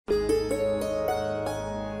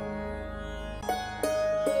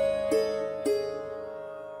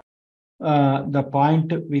the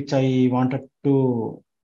point which I wanted to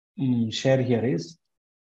share here is,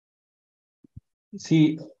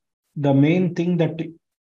 see, the main thing that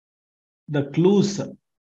the clue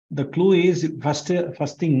is first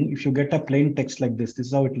thing, if you get a plain text like this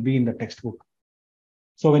is how it will be in the textbook.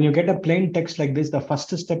 So when you get a plain text like this, the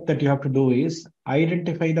first step that you have to do is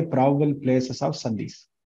identify the probable places of Sandhis,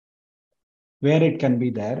 where it can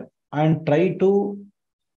be there, and try to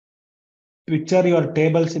picture your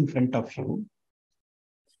tables in front of you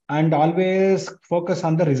and always focus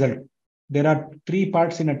on the result. There are three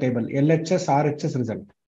parts in a table: LHS, RHS, result.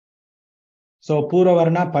 So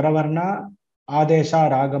Puravarna, Paravarna, Adesha,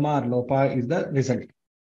 Agama, or Lopa is the result.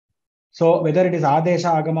 So whether it is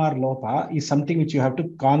Adesha, Agama, or Lopa is something which you have to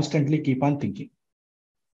constantly keep on thinking.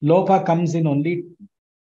 Lopa comes in only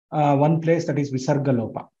one place, that is Visarga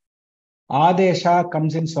Lopa. Adesha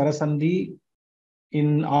comes in Swarasandhi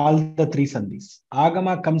in all the three Sandhis.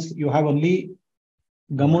 Agama comes, you have only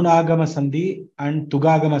Gamunagama Sandhi and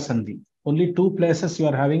Tugagama Sandhi. Only two places you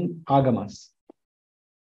are having Agamas.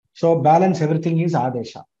 So balance everything is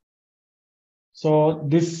Adesha. So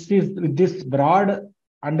this is, with this broad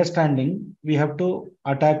understanding, we have to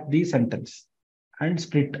attack the sentence and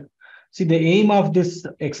split. See, the aim of this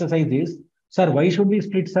exercise is, sir, why should we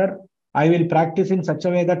split, sir? I will practice in such a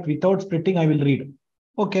way that without splitting, I will read.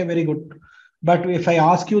 Okay, very good. But if I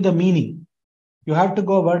ask you the meaning, you have to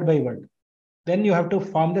go word by word. Then you have to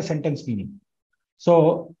form the sentence meaning.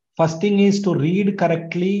 So first thing is, to read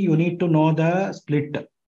correctly, you need to know the split.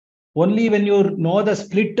 Only when you know the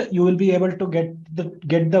split, you will be able to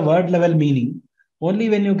get the word level meaning. Only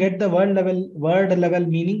when you get the word level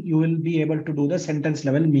meaning, you will be able to do the sentence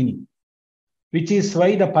level meaning. Which is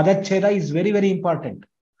why the Padacheda is very, very important.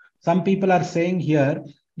 Some people are saying here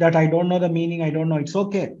that I don't know the meaning, I don't know. It's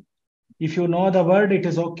okay. If you know the word, it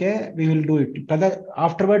is okay. We will do it.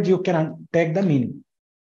 Afterwards, you can take the meaning.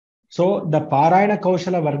 So the Parayana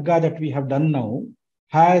Kaushala Varga that we have done now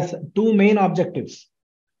has two main objectives.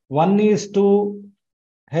 One is to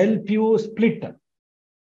help you split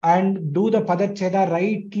and do the Padacheda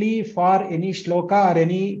rightly for any shloka or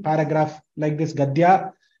any paragraph like this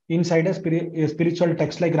Gadya inside a spiritual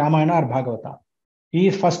text like Ramayana or Bhagavata. He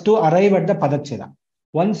is first to arrive at the Padacheda.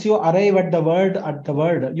 Once you arrive at the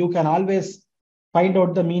word, you can always find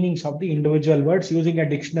out the meanings of the individual words using a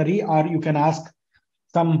dictionary, or you can ask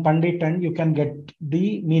some Pandit and you can get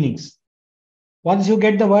the meanings. Once you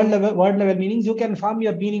get the word level meanings, you can form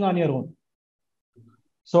your meaning on your own.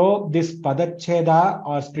 So this Padacheda,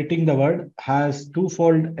 or splitting the word, has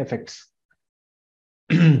twofold effects.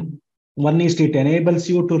 One is it enables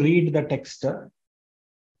you to read the text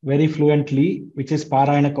very fluently, which is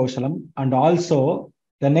Parayana Kaushalam. And also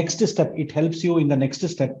the next step, it helps you in the next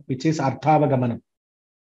step, which is Arthavagamanam,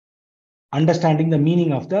 understanding the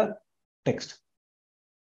meaning of the text.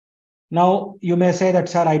 Now, you may say that,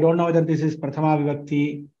 sir, I don't know whether this is Prathama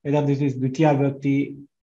Vibhakti, whether this is Dvitiya Vibhakti.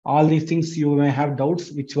 All these things you may have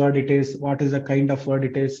doubts, which word it is, what is the kind of word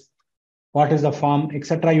it is, what is the form,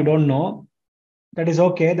 etc. You don't know. That is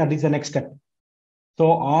okay. That is the next step.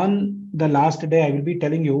 So on the last day, I will be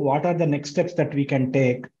telling you what are the next steps that we can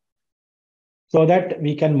take so that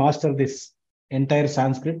we can master this entire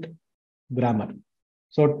Sanskrit grammar.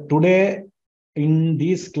 So today, in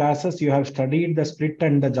these classes, you have studied the split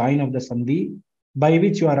and the join of the Sandhi, by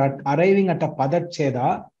which you are arriving at a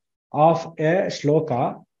Padacheda of a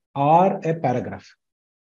shloka or a paragraph.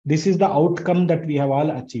 This is the outcome that we have all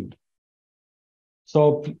achieved.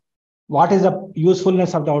 So what is the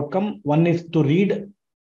usefulness of the outcome? One is to read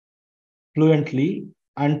fluently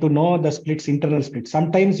and to know the splits, internal splits.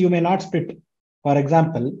 Sometimes you may not split. For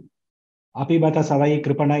example, Apibata savai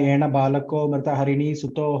kripana yena balako mrta harini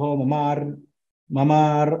sutoho mamar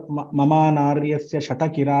naryasya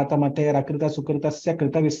shatakirata mate rakrita sukritasya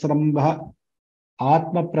krita visrambha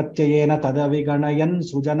atma pratyayena tadaviganayan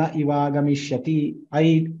sujana ivagamishyati.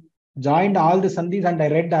 I joined all the sandhis and I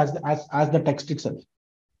read as the text itself.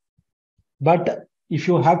 But if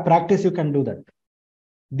you have practice, you can do that.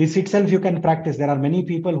 This itself you can practice. There are many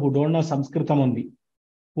people who don't know Sanskritam only,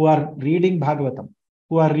 who are reading Bhagavatam,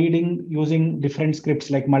 who are reading using different scripts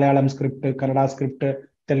like Malayalam script, Kannada script,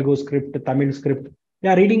 Telugu script, Tamil script. They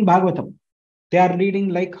are reading Bhagavatam. They are reading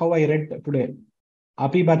like how I read today.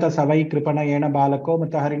 Apibata savai kripana yena balako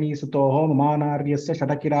mataharini sutoho mamanaryasya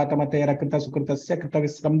shatakirata matera krita sukritasya krita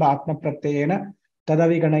visramba atma pratyayena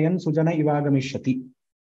tadaviganayan sujana ivagamishyati.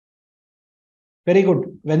 Very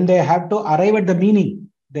good. When they have to arrive at the meaning,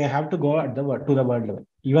 they have to go at the word, to the word level.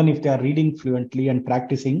 Even if they are reading fluently and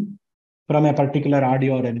practicing from a particular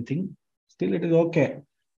audio or anything, still it is okay.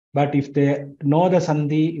 But if they know the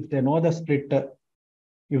Sandhi, if they know the split,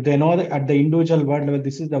 If they know that at the individual word level,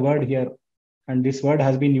 this is the word here, and this word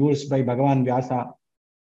has been used by Bhagavan Vyasa,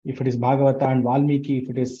 if it is Bhagavata, and Valmiki, if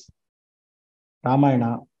it is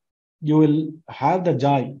Ramayana, you will have the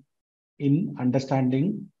joy in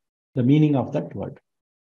understanding the meaning of that word.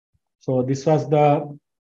 So this is the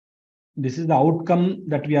outcome,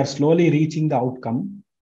 that we are slowly reaching the outcome.